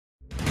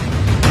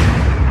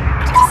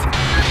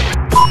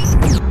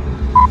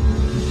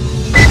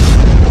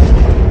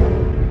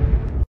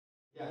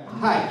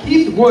Hi,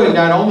 Keith Wood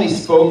not only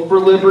spoke for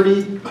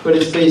liberty, but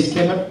has faced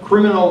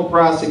criminal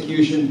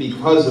prosecution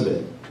because of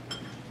it.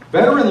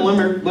 Veteran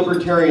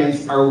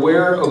libertarians are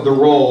aware of the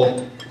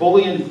role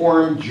fully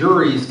informed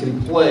juries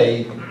can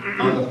play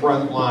on the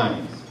front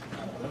lines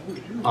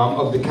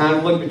of the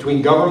conflict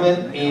between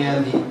government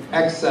and the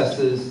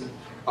excesses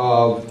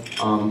of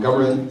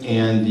government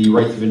and the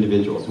rights of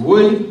individuals.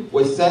 Wood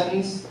was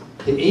sentenced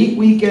to 8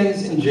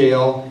 weekends in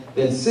jail,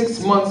 then 6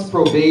 months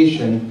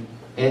probation,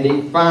 and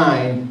a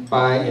fine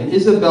by an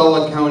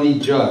Isabella County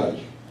judge.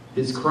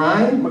 His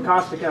crime?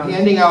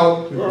 Handing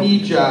out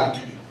FIJA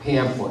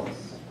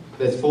pamphlets.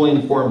 That's Fully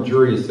Informed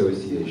Jury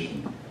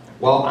Association,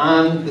 while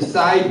on the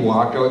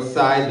sidewalk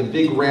outside the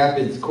Big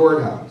Rapids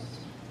courthouse.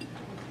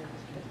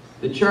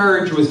 The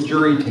charge was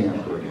jury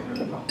tampering.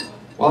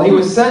 While he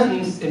was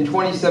sentenced in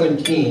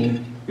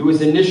 2017, he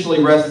was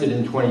initially arrested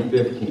in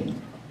 2015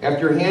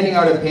 after handing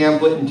out a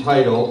pamphlet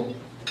entitled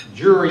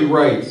Jury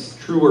Rights,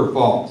 True or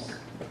False.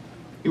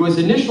 He was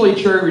initially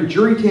charged with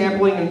jury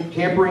tampering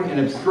and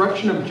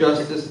obstruction of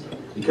justice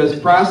because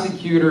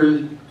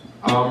prosecutors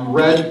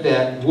read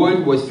that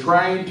Wood was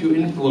trying to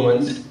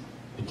influence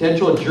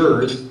potential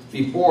jurors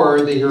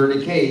before they heard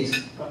a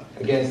case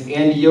against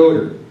Andy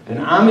Yoder, an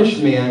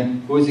Amish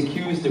man who was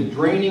accused of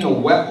draining a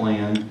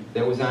wetland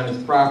that was on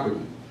his property.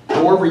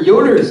 However,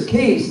 Yoder's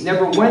case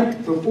never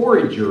went before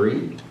a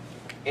jury,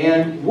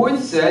 and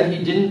Wood said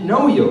he didn't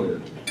know Yoder.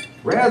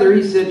 Rather,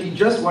 he said he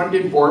just wanted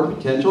to inform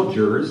potential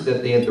jurors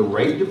that they had the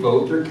right to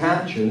vote their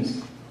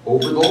conscience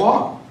over the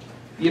law.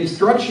 The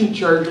obstruction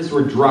charges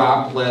were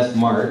dropped last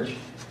March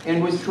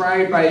and was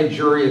tried by a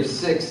jury of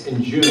 6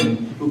 in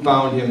June who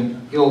found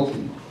him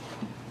guilty,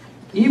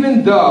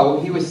 even though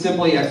he was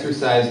simply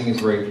exercising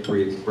his right to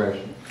free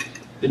expression.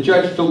 The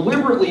judge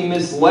deliberately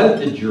misled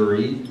the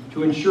jury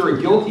to ensure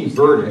a guilty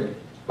verdict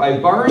by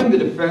barring the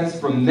defense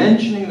from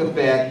mentioning the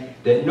fact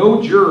that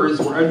no jurors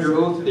were under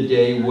oath the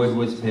day Wood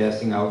was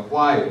passing out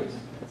flyers.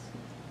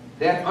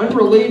 That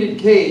unrelated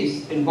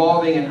case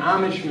involving an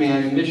Amish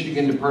man in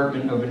Michigan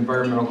Department of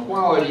Environmental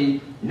Quality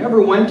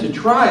never went to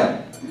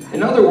trial.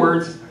 In other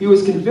words, he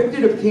was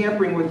convicted of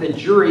tampering with a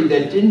jury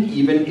that didn't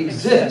even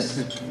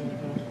exist.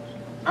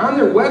 On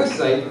their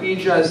website,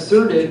 FIJA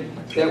asserted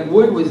that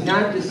Wood was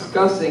not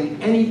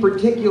discussing any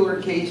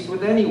particular case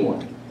with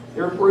anyone.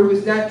 Therefore, he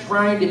was not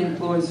trying to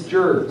influence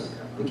jurors.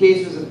 The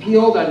case was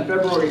appealed on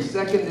February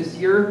 2nd this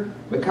year.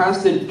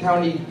 Mecosta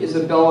County,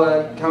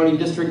 Isabella County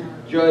District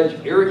Judge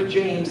Eric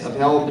James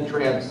upheld the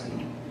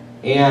travesty.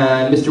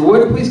 And Mr.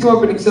 Wood, please go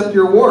up and accept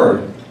your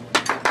award.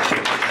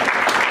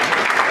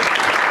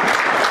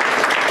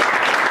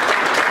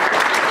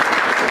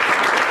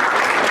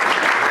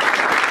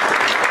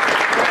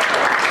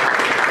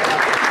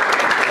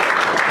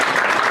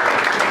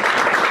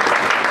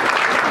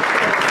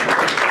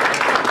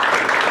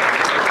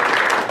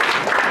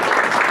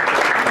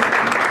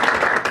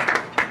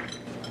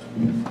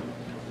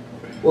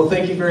 Well,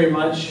 thank you very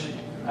much.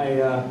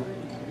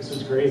 This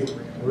was great.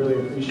 I really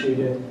appreciate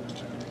it.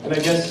 And I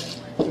guess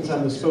since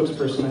I'm the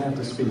spokesperson, I have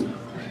to speak.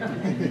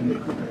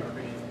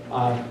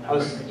 I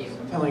was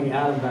telling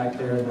Adam back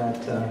there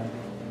that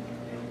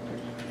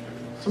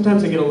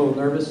sometimes I get a little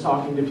nervous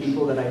talking to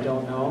people that I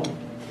don't know.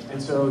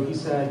 And so he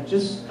said,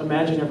 just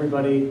imagine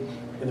everybody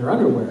in their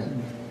underwear.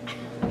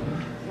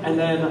 And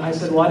then I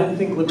said, well, I didn't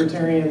think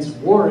libertarians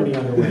wore any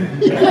underwear.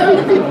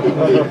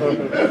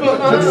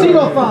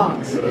 Tuxedo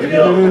thongs.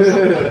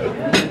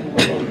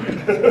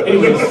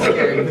 Anyways,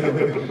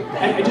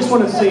 I just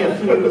want to say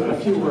a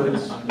few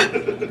words.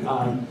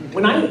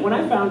 When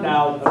I found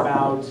out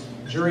about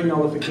jury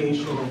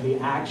nullification and the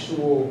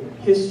actual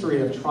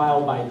history of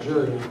trial by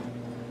jury,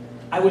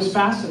 I was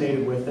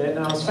fascinated with it,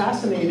 and I was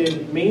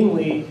fascinated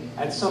mainly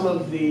at some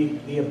of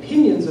the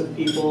opinions of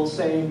people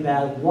saying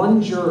that one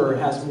juror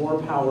has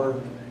more power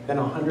than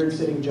 100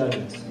 sitting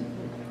judges.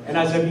 And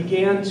as I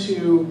began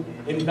to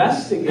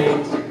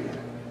investigate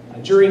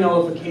jury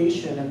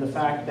nullification and the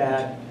fact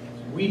that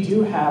we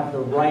do have the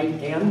right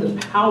and the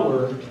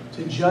power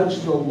to judge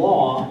the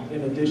law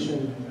in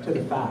addition to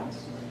the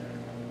facts.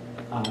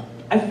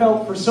 I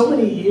felt for so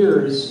many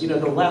years, the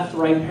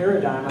left-right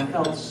paradigm, I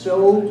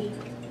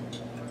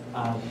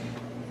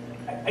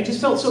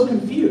just felt so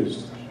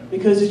confused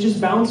because it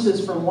just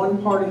bounces from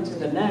one party to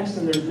the next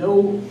and there's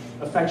no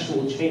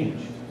effectual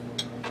change.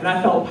 And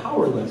I felt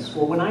powerless.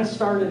 Well, when I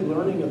started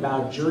learning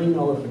about jury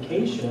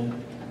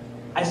nullification,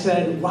 I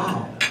said,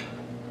 wow,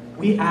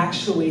 we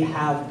actually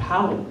have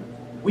power.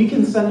 We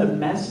can send a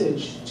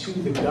message to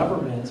the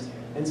government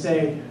and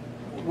say,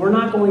 we're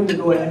not going to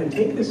go ahead and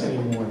take this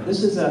anymore.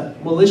 This is a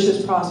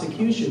malicious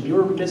prosecution.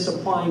 You're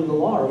misapplying the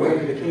law, or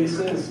whatever the case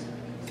is.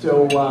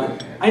 So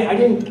I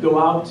didn't go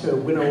out to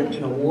win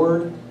an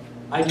award.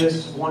 I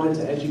just wanted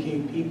to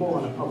educate people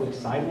on a public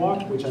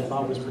sidewalk, which I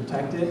thought was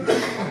protected.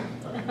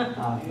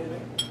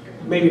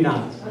 Maybe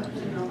not.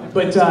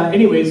 But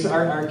anyways,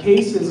 our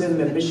case is in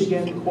the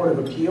Michigan Court of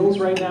Appeals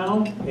right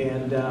now,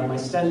 and my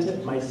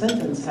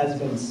sentence has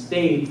been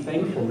stayed,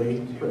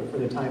 thankfully, for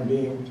the time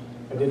being.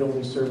 I did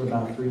only serve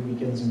about 3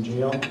 weekends in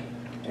jail.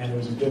 and it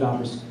was a good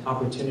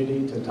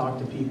opportunity to talk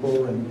to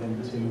people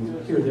and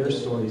to hear their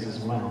stories as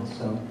well.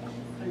 So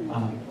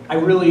I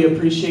really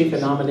appreciate the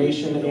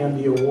nomination and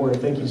the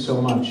award. Thank you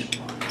so much.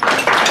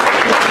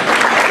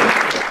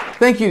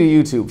 Thank you to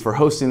YouTube for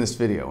hosting this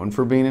video and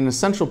for being an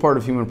essential part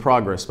of human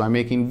progress by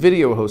making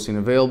video hosting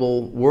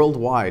available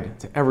worldwide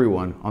to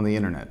everyone on the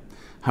internet.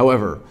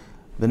 However,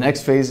 the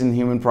next phase in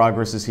human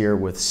progress is here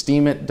with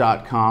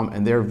Steemit.com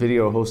and their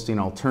video hosting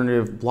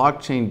alternative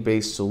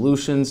blockchain-based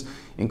solutions,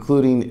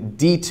 including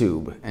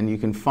DTube. And you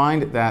can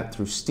find that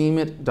through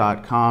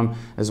Steemit.com,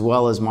 as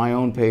well as my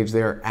own page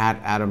there at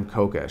Adam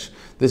Kokesh.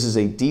 This is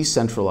a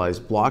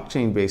decentralized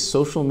blockchain-based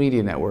social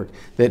media network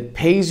that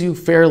pays you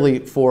fairly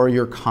for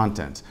your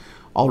content.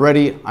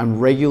 Already, I'm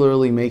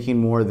regularly making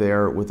more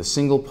there with a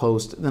single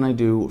post than I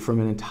do from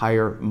an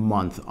entire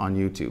month on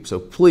YouTube. So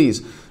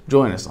please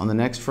join us on the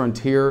next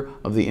frontier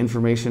of the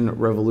information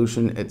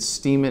revolution at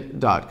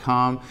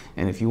Steemit.com.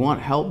 And if you want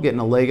help getting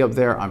a leg up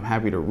there, I'm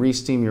happy to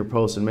re-steam your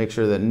posts and make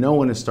sure that no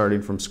one is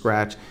starting from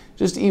scratch.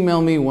 Just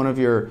email me one of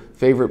your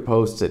favorite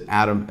posts at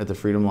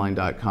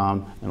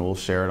adam@thefreedomline.com and we'll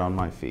share it on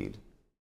my feed.